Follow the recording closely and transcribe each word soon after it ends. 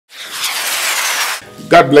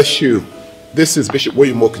God bless you. This is Bishop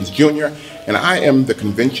William Wilkins Jr., and I am the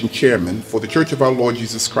convention chairman for the Church of our Lord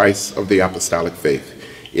Jesus Christ of the Apostolic Faith.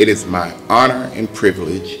 It is my honor and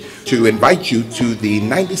privilege to invite you to the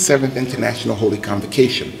 97th International Holy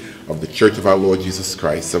Convocation of the Church of our Lord Jesus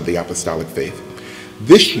Christ of the Apostolic Faith.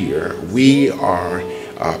 This year, we are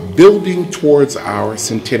building towards our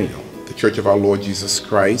centennial. The Church of our Lord Jesus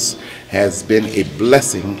Christ has been a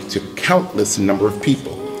blessing to countless number of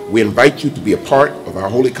people. We invite you to be a part of our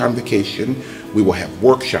Holy Convocation. We will have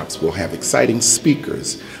workshops, we'll have exciting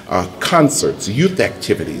speakers, concerts, youth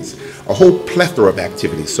activities, a whole plethora of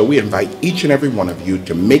activities. So we invite each and every one of you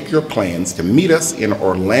to make your plans to meet us in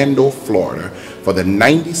Orlando, Florida for the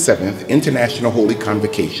 97th International Holy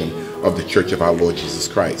Convocation of the Church of our Lord Jesus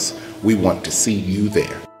Christ. We want to see you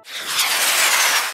there.